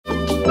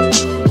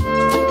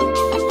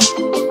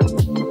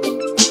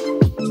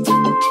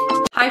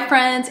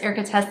friends,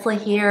 erika.tesla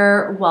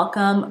here.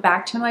 Welcome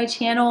back to my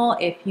channel.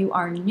 If you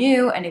are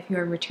new and if you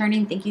are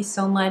returning, thank you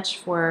so much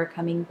for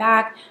coming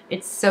back.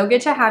 It's so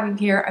good to have you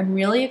here. I'm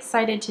really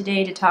excited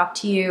today to talk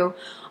to you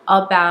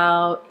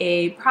about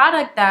a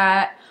product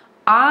that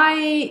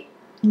I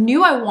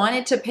knew I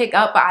wanted to pick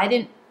up, but I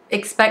didn't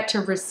expect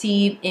to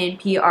receive in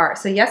PR.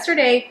 So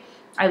yesterday,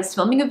 I was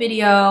filming a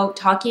video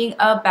talking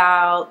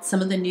about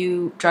some of the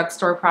new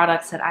drugstore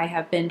products that I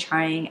have been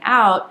trying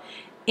out.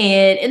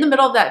 And in the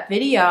middle of that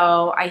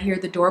video, I hear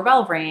the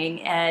doorbell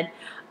ring and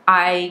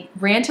I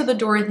ran to the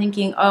door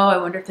thinking, oh, I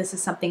wonder if this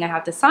is something I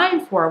have to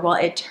sign for. Well,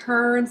 it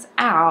turns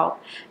out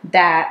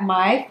that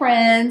my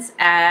friends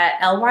at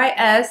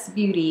LYS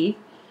Beauty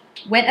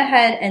went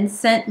ahead and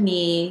sent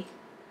me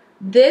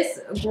this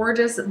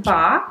gorgeous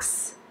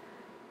box.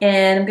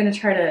 And I'm going to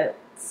try to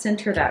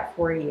center that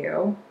for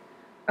you.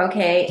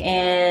 Okay,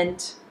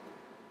 and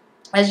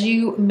as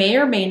you may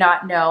or may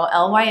not know,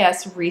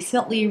 LYS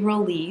recently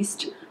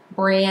released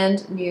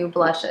brand new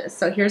blushes.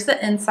 So here's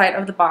the inside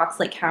of the box.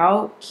 Like,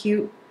 how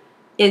cute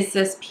is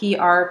this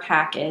PR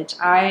package?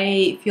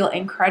 I feel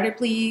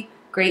incredibly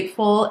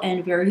grateful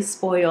and very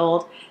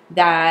spoiled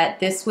that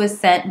this was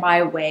sent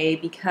my way,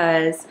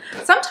 because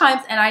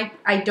sometimes, and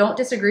I don't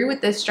disagree with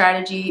this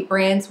strategy,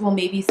 brands will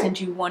maybe send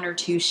you one or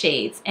two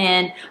shades.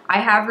 And I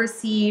have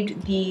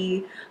received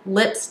the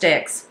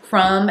lipsticks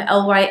from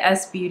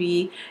LYS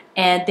Beauty,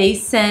 and they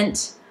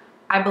sent,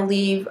 I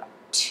believe,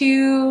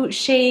 2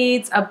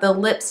 shades of the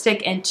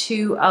lipstick and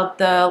 2 of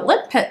the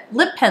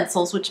lip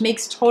pencils, which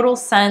makes total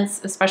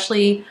sense,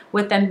 especially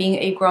with them being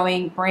a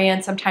growing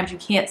brand. Sometimes you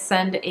can't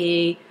send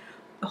a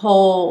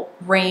whole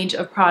range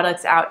of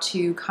products out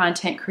to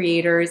content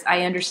creators.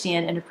 I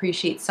understand and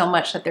appreciate so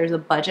much that there's a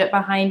budget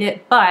behind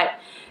it, but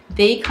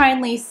they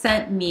kindly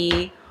sent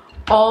me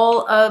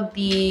all of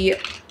the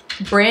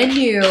brand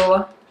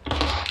new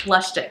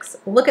blush sticks.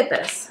 Look at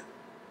this.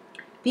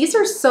 These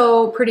are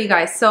so pretty,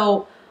 guys.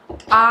 So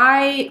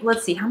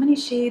let's see how many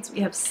shades. We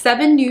have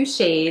 7 new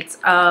shades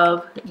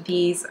of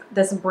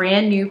this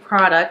brand new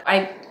product.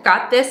 I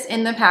got this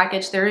in the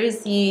package. There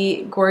is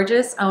the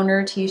gorgeous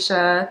owner,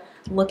 Tisha,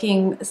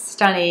 looking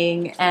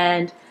stunning.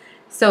 And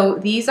so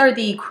these are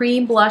the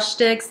cream blush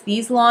sticks.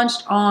 These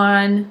launched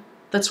on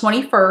the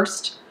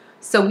 21st.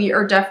 So we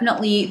are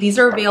definitely, these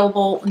are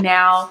available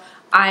now.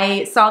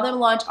 I saw them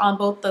launch on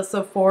both the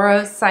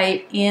Sephora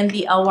site and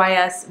the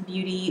LYS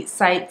Beauty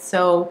site.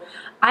 So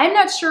I'm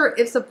not sure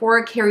if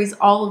Sephora carries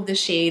all of the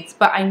shades,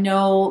 but I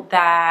know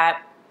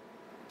that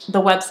the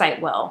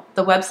website will.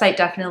 The website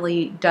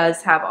definitely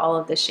does have all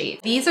of the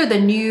shades. These are the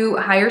new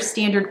Higher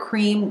Standard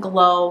Cream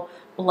Glow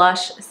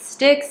Blush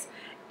Sticks,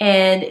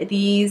 and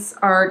these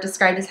are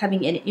described as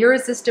having an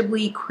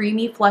irresistibly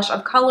creamy flush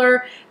of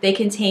color. They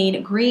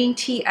contain green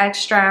tea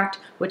extract,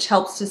 which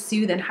helps to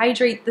soothe and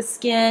hydrate the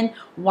skin,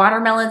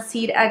 watermelon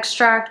seed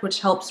extract, which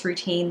helps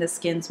retain the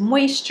skin's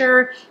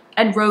moisture,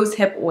 and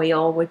rosehip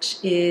oil, which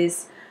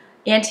is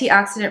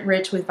antioxidant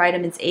rich with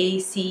vitamins A,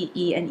 C,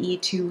 E, and E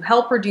to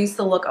help reduce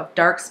the look of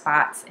dark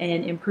spots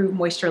and improve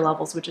moisture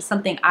levels, which is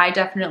something I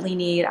definitely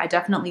need. I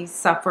definitely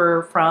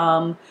suffer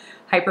from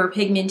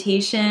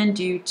hyperpigmentation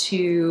due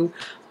to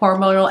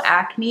hormonal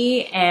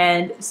acne,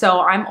 and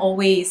so I'm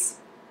always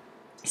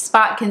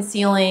spot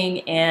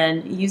concealing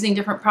and using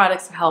different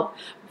products to help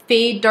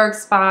fade dark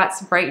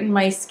spots, brighten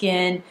my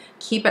skin,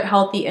 keep it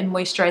healthy and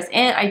moisturized.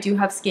 And I do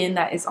have skin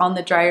that is on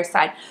the drier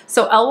side.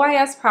 So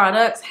LYS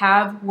products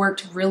have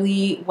worked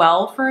really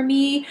well for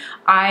me.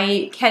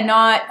 I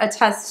cannot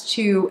attest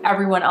to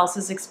everyone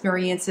else's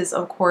experiences,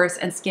 of course,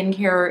 and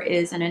skincare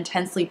is an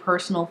intensely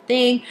personal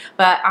thing,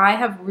 but I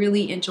have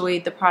really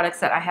enjoyed the products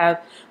that I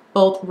have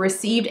both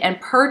received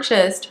and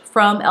purchased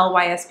from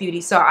LYS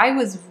Beauty. So I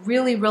was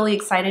really, really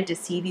excited to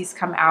see these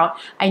come out.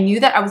 I knew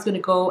that I was going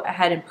to go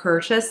ahead and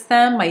purchase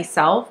them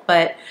myself,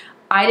 but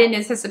I didn't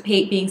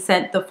anticipate being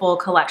sent the full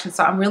collection.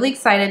 So I'm really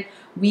excited.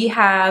 We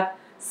have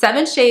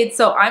 7 shades.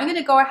 So I'm going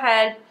to go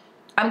ahead.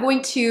 I'm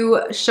going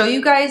to show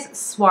you guys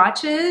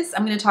swatches.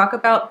 I'm going to talk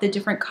about the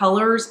different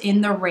colors in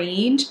the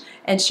range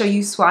and show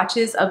you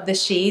swatches of the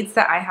shades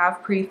that I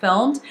have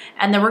pre-filmed.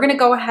 And then we're going to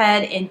go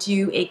ahead and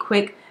do a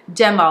quick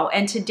demo.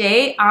 And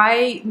today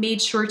I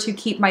made sure to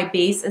keep my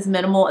base as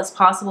minimal as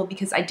possible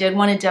because I did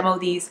want to demo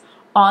these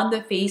on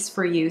the face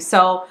for you.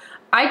 So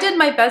I did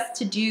my best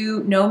to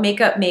do no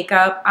makeup.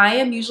 I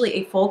am usually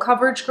a full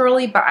coverage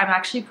girly, but I'm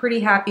actually pretty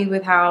happy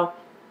with how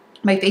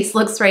my face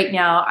looks right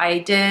now. I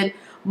did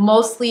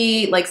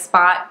mostly like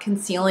spot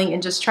concealing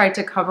and just tried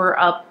to cover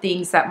up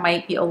things that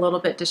might be a little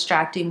bit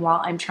distracting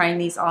while I'm trying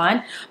these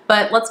on.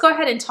 But let's go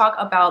ahead and talk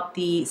about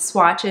the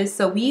swatches.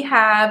 So we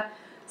have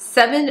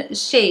 7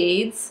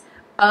 shades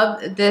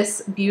of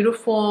this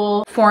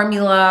beautiful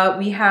formula.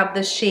 We have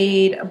the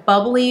shade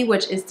Bubbly,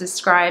 which is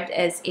described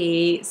as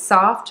a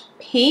soft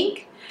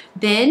pink.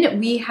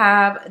 Then we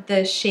have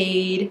the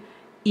shade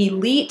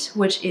Elite,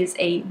 which is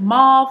a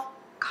mauve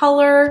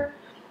color.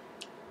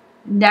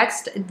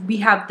 Next, we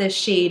have the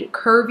shade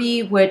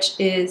Curvy, which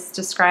is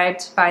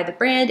described by the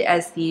brand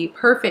as the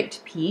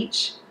perfect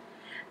peach.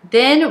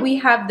 Then we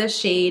have the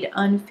shade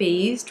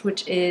Unfazed,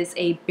 which is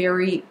a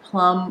berry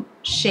plum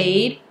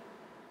shade.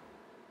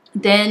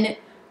 Then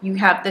you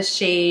have the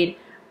shade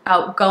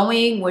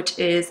Outgoing, which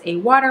is a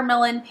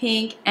watermelon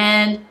pink.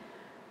 And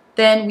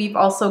then we've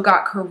also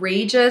got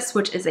Courageous,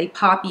 which is a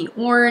poppy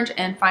orange.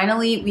 And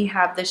finally, we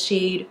have the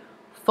shade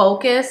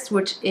Focus,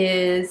 which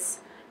is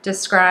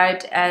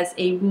described as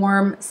a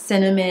warm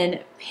cinnamon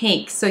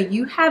pink. So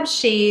you have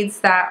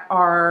shades that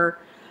are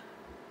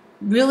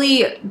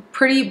really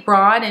pretty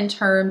broad in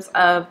terms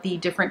of the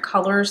different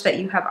colors that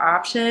you have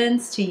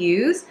options to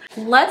use.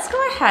 Let's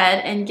go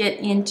ahead and get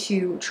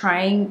into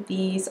trying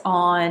these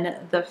on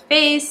the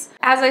face.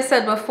 As I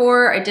said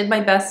before, I did my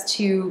best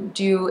to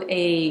do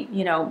a,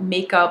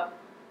 makeup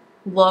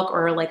look,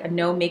 or like a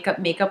no makeup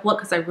look,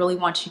 because I really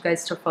want you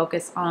guys to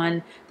focus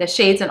on the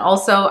shades. And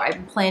also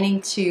I'm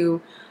planning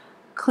to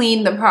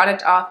clean the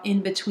product off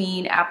in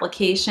between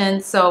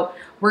applications. So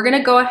we're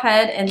gonna go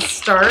ahead and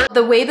start.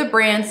 The way the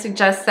brand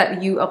suggests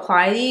that you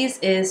apply these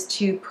is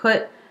to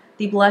put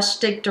the blush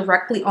stick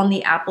directly on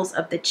the apples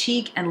of the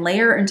cheek and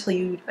layer until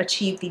you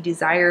achieve the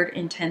desired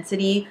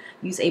intensity.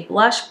 Use a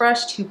blush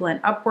brush to blend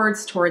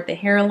upwards toward the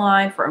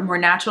hairline for a more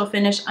natural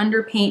finish.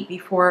 Underpaint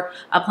before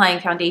applying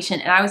foundation.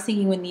 And I was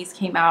thinking when these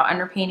came out,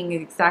 underpainting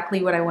is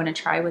exactly what I want to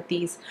try with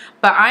these.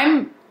 But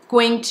I'm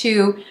going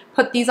to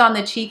put these on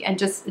the cheek and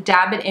just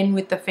dab it in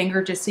with the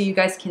finger just so you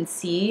guys can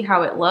see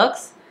how it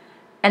looks.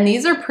 And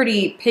these are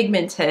pretty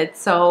pigmented,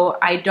 so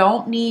I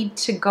don't need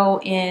to go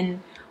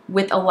in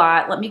with a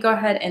lot. Let me go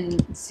ahead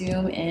and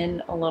zoom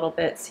in a little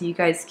bit so you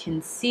guys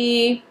can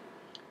see.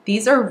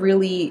 These are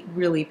really,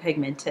 really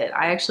pigmented.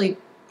 I actually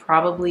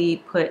probably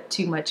put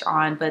too much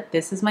on, but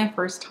this is my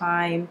first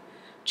time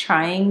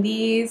trying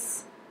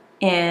these,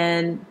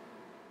 and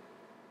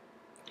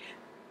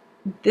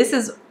this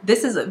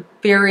is a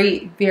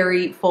very,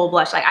 very full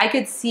blush. Like, I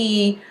could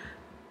see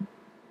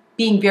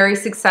being very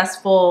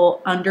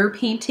successful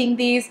underpainting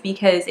these,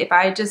 because if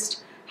I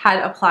just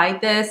had applied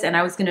this and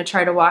I was going to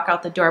try to walk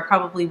out the door, I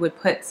probably would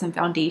put some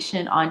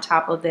foundation on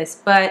top of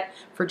this. But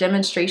for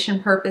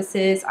demonstration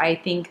purposes, I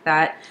think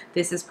that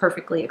this is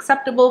perfectly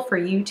acceptable for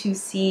you to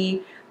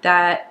see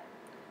that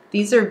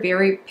these are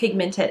very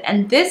pigmented.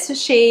 And this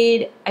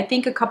shade, I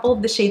think a couple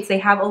of the shades, they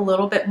have a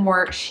little bit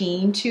more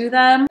sheen to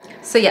them.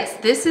 So yes,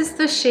 this is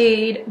the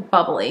shade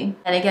Bubbly.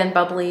 And again,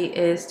 Bubbly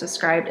is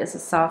described as a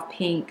soft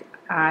pink.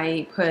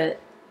 I put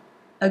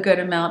a good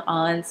amount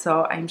on,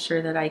 so I'm sure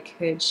that I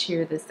could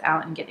sheer this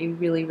out and get a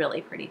really,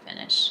 really pretty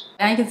finish.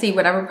 And you can see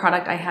whatever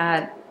product I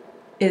had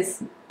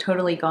is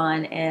totally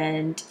gone.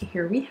 And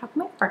here we have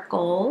my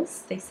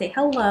freckles. They say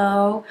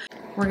hello.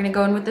 We're gonna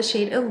go in with the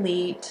shade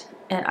Elite,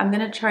 and I'm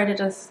gonna try to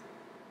just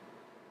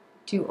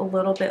do a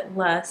little bit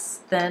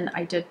less than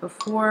I did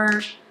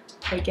before.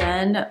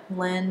 Again,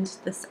 blend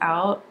this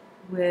out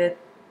with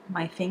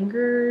my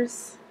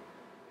fingers.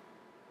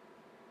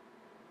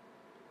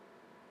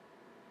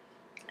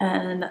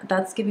 And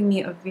that's giving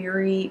me a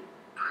very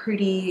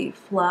pretty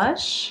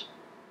flush.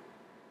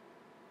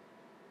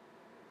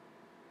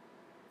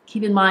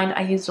 Keep in mind,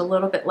 I used a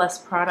little bit less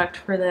product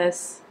for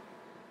this.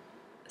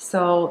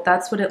 So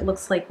that's what it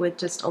looks like with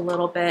just a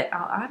little bit.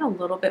 I'll add a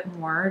little bit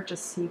more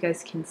just so you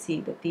guys can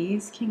see that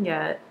these can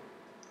get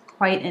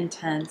quite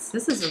intense.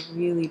 This is a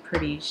really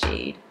pretty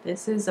shade.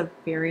 This is a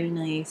very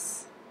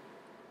nice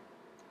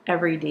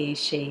everyday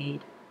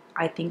shade.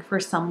 I think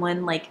for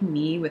someone like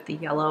me with the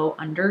yellow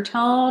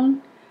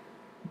undertone,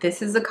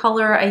 this is a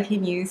color I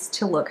can use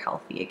to look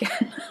healthy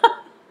again.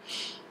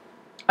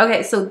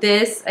 Okay, so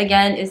this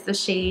again is the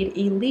shade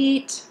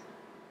Elite.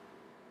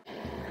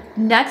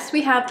 Next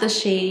we have the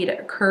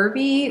shade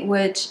Curvy,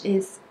 which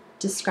is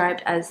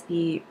described as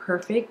the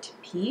perfect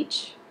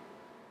peach.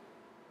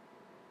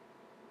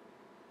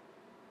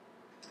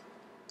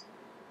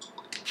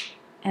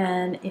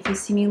 And if you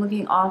see me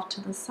looking off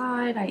to the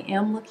side, I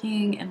am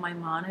looking in my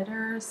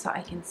monitor so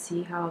I can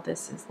see how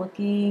this is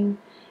looking.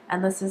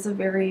 And this is a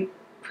very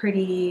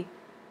pretty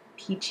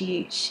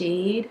peachy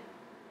shade.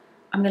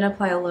 I'm going to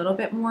apply a little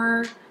bit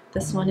more.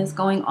 This one is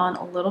going on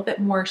a little bit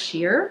more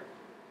sheer.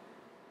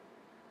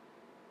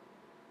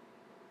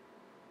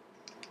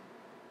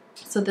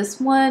 So this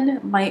one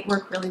might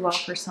work really well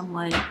for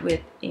someone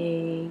with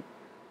a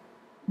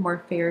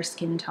more fair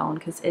skin tone,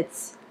 because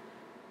it's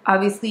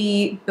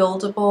obviously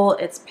buildable,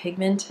 it's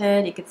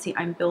pigmented. You can see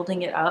I'm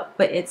building it up,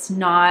 but it's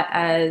not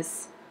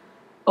as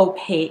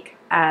opaque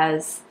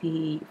as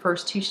the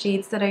first two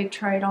shades that I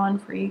tried on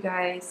for you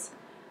guys.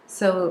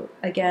 So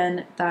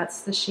again,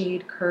 that's the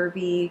shade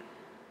Curvy.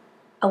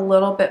 A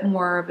little bit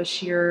more of a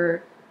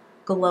sheer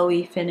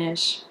glowy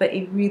finish, but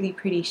a really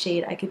pretty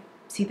shade. I could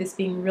see this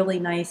being really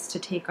nice to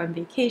take on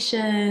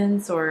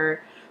vacations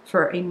or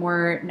for a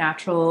more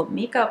natural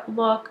makeup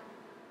look,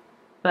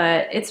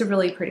 but it's a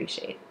really pretty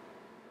shade.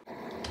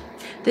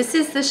 This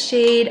is the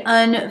shade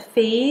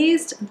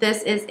Unfazed.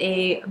 This is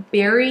a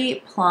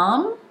berry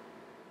plum.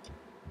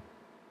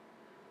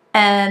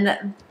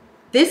 And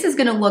this is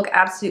gonna look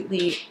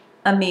absolutely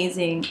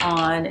amazing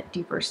on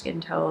deeper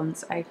skin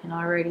tones. I can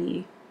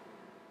already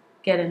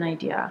get an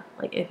idea.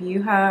 Like if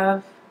you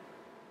have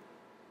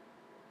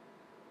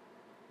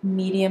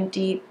medium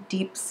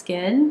deep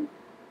skin.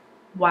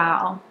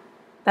 Wow,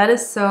 that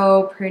is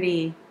so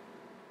pretty.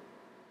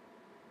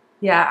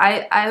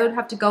 Yeah, I would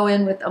have to go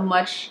in with a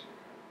much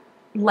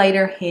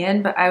lighter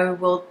hand, but I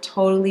will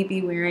totally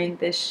be wearing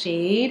this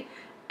shade.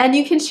 And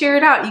you can sheer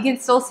it out. You can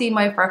still see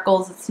my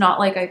freckles. It's not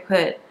like I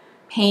put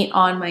paint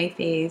on my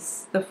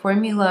face. The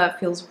formula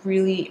feels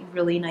really,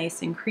 really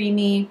nice and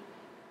creamy.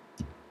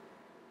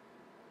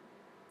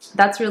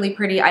 That's really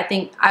pretty. I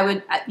think I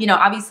would, you know,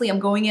 obviously I'm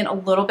going in a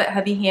little bit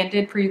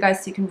heavy-handed for you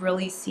guys so you can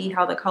really see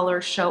how the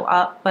colors show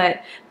up,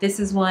 but this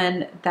is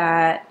one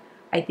that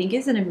I think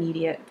is an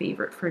immediate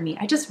favorite for me.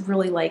 I just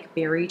really like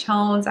berry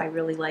tones. I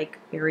really like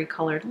berry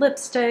colored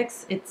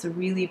lipsticks. It's a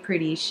really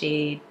pretty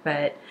shade,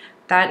 but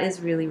that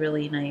is really,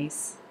 really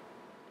nice.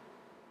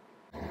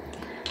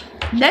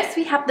 Next,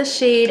 we have the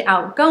shade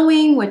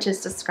Outgoing, which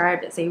is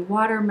described as a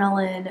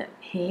watermelon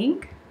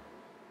pink.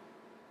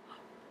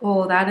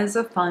 Oh, that is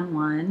a fun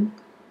one.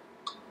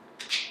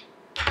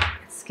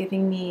 It's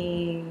giving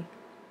me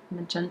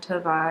magenta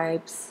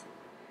vibes.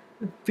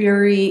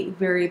 Very,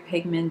 very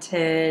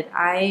pigmented.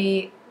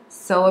 I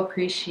so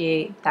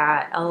appreciate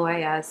that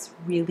LYS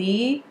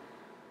really,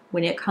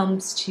 when it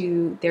comes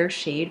to their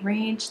shade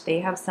range, they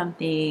have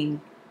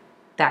something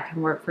that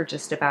can work for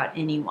just about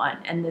anyone.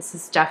 And this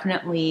is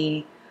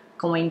definitely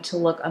going to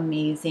look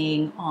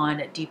amazing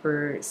on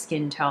deeper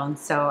skin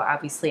tones. So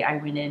obviously I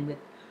went in with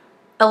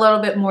a little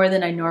bit more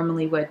than I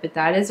normally would, but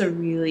that is a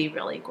really,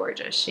 really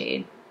gorgeous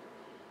shade.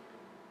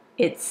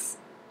 It's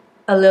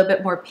a little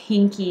bit more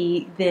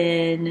pinky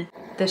than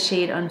the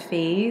shade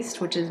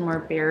Unfazed, which is more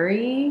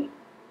berry,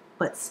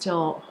 but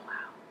still, oh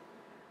wow,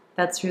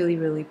 that's really,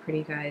 really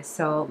pretty, guys.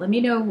 So let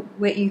me know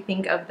what you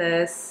think of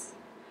this.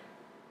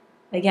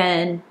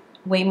 Again,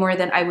 way more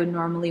than I would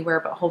normally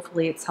wear, but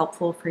hopefully it's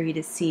helpful for you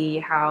to see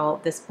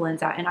how this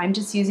blends out. And I'm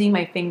just using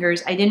my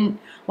fingers. I didn't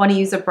want to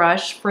use a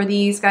brush for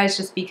these, guys,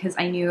 just because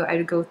I knew I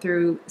would go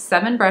through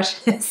 7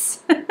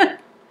 brushes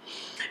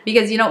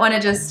because you don't want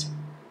to just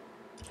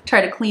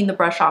try to clean the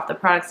brush off. The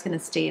product's going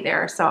to stay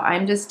there. So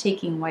I'm just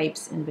taking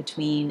wipes in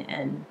between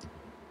and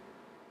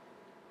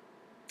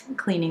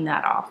cleaning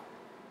that off.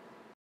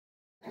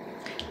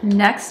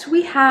 Next,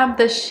 we have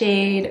the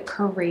shade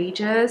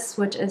Courageous,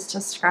 which is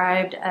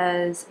described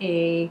as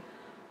a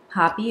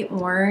poppy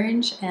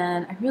orange,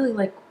 and I really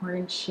like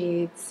orange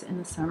shades in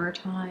the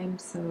summertime,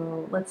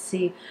 so let's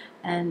see.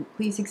 And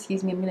please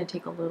excuse me, I'm going to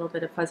take a little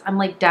bit of fuzz. I'm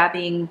like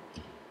dabbing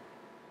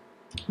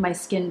my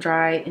skin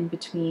dry in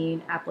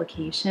between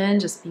application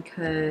just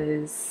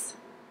because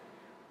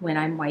when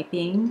I'm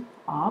wiping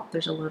off,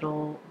 there's a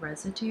little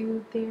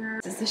residue there.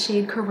 This is the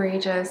shade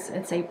Courageous.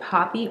 It's a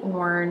poppy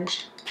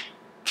orange.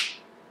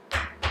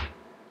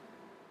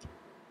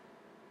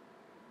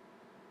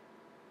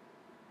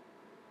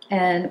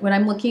 And when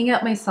I'm looking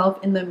at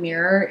myself in the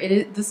mirror,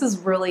 this is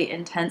really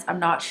intense. I'm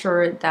not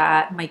sure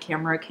that my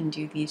camera can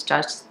do these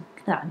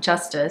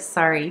justice,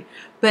 sorry.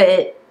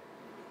 But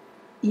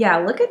yeah,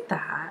 look at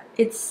that.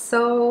 It's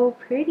so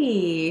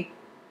pretty.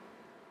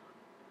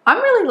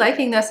 I'm really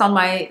liking this on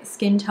my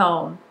skin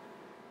tone.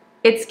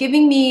 It's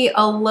giving me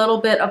a little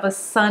bit of a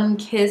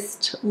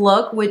sun-kissed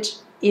look, which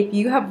if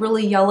you have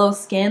really yellow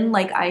skin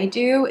like I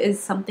do,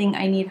 is something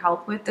I need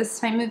help with this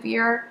time of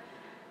year.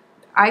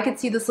 I could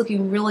see this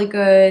looking really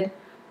good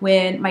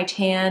when my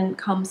tan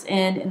comes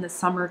in the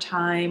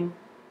summertime.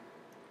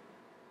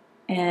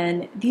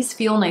 And these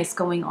feel nice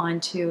going on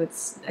too.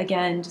 It's,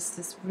 again, just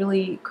this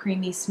really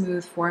creamy,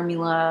 smooth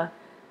formula.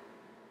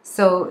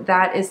 So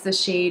that is the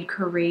shade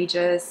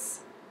Courageous.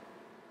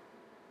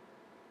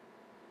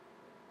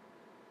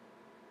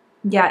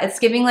 Yeah, it's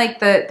giving like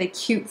the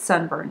cute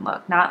sunburn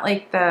look, not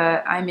like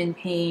the I'm in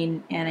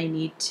pain and I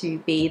need to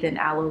bathe in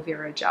aloe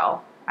vera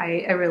gel.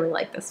 I really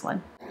like this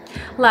one.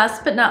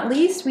 Last but not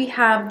least, we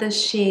have the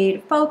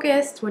shade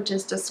Focused, which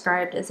is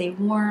described as a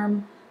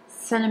warm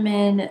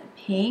cinnamon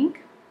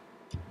pink.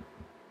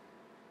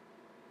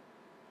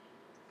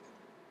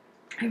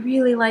 I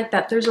really like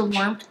that. There's a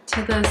warmth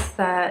to this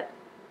that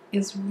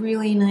is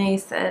really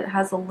nice. It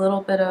has a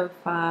little bit of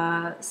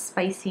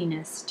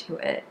spiciness to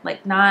it,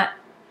 like not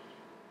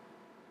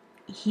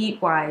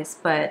heat-wise,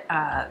 but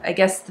I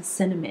guess the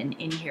cinnamon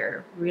in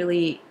here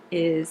really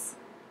is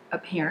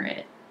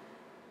apparent.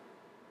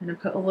 I'm going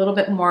to put a little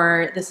bit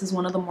more. This is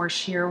one of the more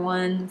sheer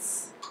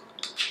ones,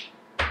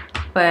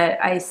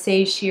 but I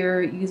say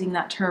sheer using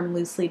that term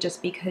loosely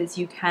just because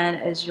you can,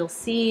 as you'll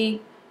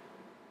see,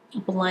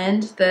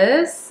 blend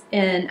this.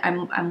 And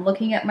I'm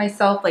looking at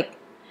myself like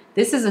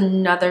this is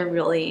another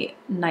really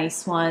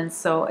nice one.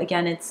 So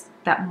again, it's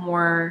that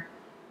more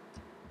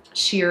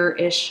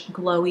sheer-ish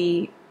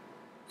glowy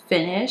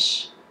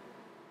finish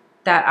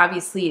that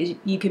obviously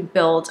you can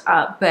build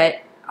up,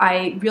 but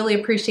I really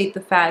appreciate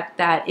the fact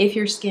that if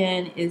your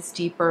skin is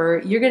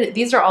deeper,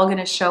 these are all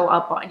gonna show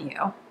up on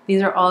you.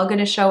 These are all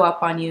gonna show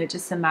up on you. It's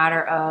just a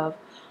matter of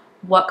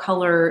what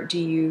color do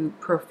you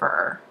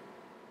prefer.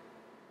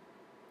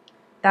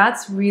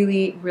 That's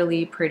really,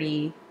 really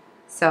pretty.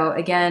 So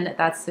again,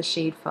 that's the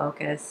shade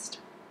Focused.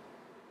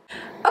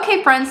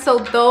 Okay friends, so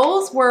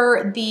those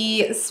were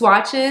the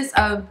swatches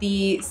of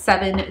the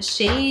 7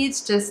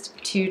 shades, just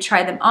to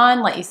try them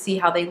on, let you see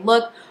how they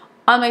look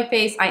on my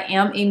face. I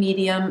am a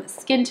medium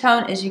skin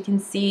tone, as you can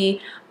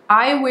see.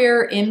 I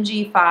wear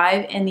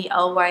MG5 in the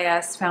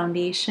LYS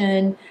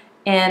foundation,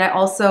 and I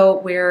also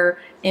wear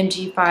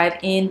MG5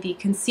 in the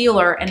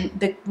concealer.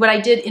 And what I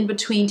did in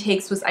between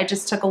takes was I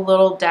just took a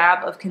little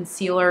dab of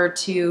concealer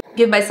to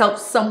give myself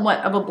somewhat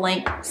of a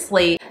blank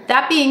slate.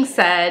 That being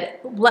said,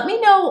 let me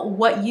know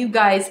what you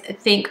guys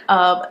think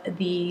of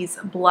these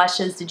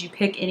blushes. Did you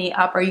pick any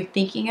up? Are you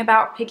thinking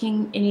about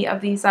picking any of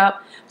these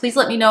up? Please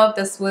let me know if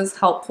this was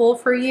helpful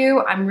for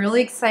you. I'm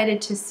really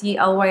excited to see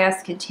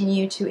LYS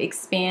continue to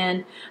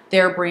expand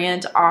their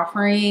brand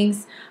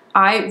offerings.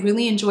 I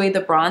really enjoyed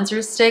the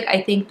bronzer stick.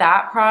 I think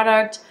that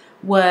product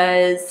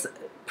was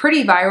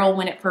pretty viral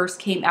when it first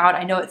came out.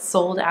 I know it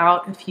sold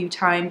out a few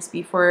times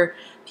before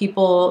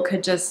people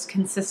could just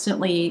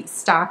consistently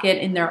stock it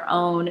in their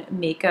own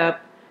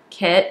makeup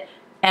kit.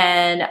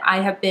 And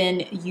I have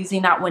been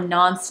using that one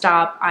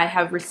nonstop. I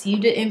have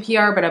received it in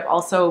PR, but I've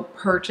also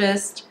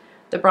purchased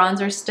the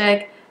bronzer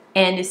stick.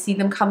 And to see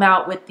them come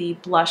out with the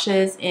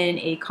blushes in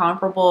a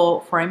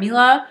comparable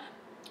formula,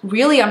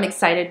 really I'm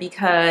excited,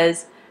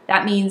 because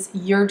that means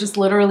you're just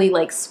literally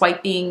like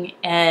swiping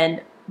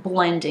and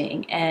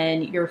blending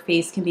and your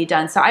face can be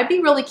done. So I'd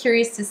be really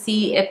curious to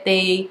see if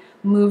they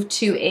move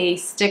to a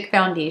stick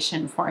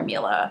foundation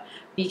formula,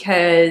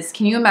 because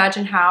can you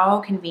imagine how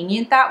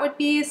convenient that would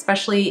be,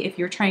 especially if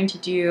you're trying to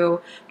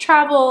do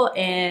travel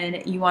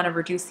and you want to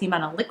reduce the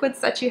amount of liquids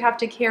that you have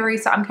to carry.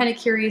 So I'm kind of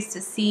curious to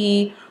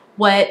see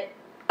what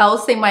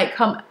else they might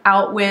come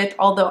out with,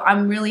 although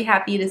I'm really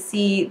happy to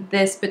see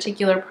this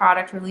particular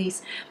product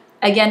release.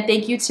 Again,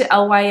 thank you to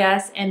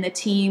LYS and the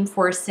team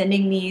for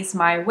sending these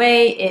my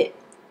way. It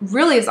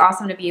really is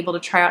awesome to be able to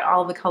try out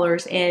all of the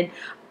colors, and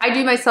I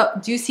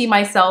do see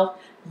myself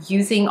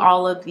using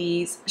all of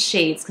these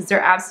shades because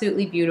they're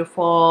absolutely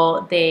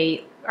beautiful.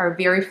 They are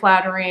very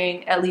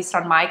flattering, at least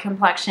on my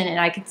complexion, and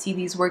I could see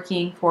these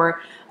working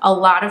for a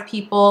lot of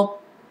people.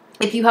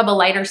 If you have a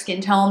lighter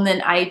skin tone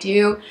than I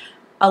do,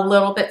 a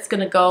little bit's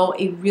gonna go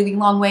a really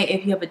long way.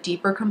 If you have a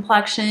deeper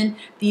complexion,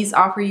 these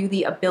offer you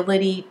the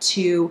ability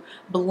to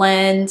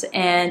blend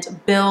and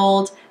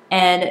build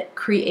and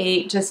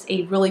create just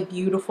a really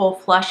beautiful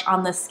flush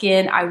on the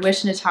skin. I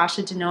wish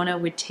Natasha Denona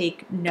would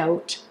take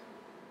note,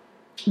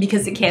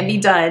 because it can be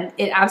done.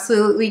 It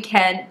absolutely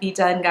can be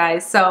done,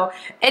 guys. So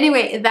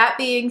anyway, that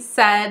being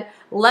said,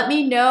 let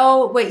me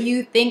know what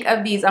you think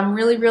of these. I'm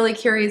really, really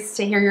curious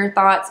to hear your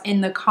thoughts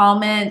in the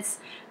comments.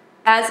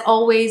 As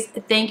always,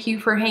 thank you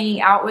for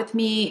hanging out with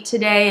me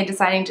today and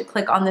deciding to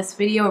click on this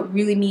video. It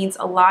really means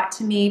a lot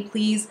to me.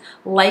 Please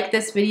like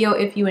this video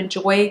if you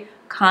enjoy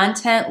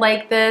content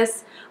like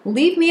this.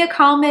 Leave me a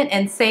comment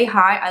and say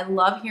hi. I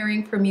love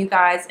hearing from you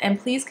guys, and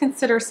please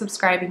consider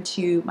subscribing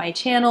to my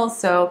channel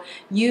so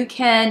you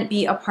can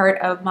be a part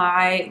of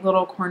my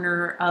little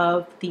corner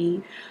of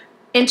the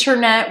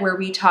internet where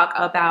we talk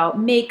about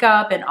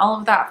makeup and all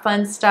of that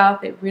fun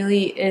stuff. It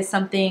really is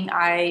something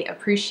I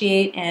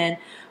appreciate, and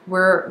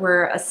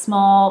we're a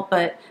small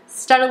but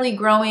steadily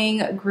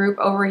growing group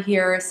over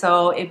here,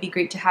 so it'd be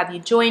great to have you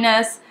join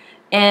us.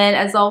 And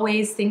as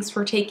always, thanks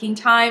for taking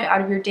time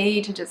out of your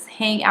day to just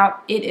hang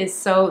out. It is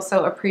so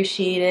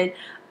appreciated.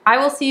 I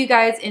will see you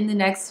guys in the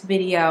next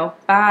video.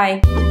 Bye.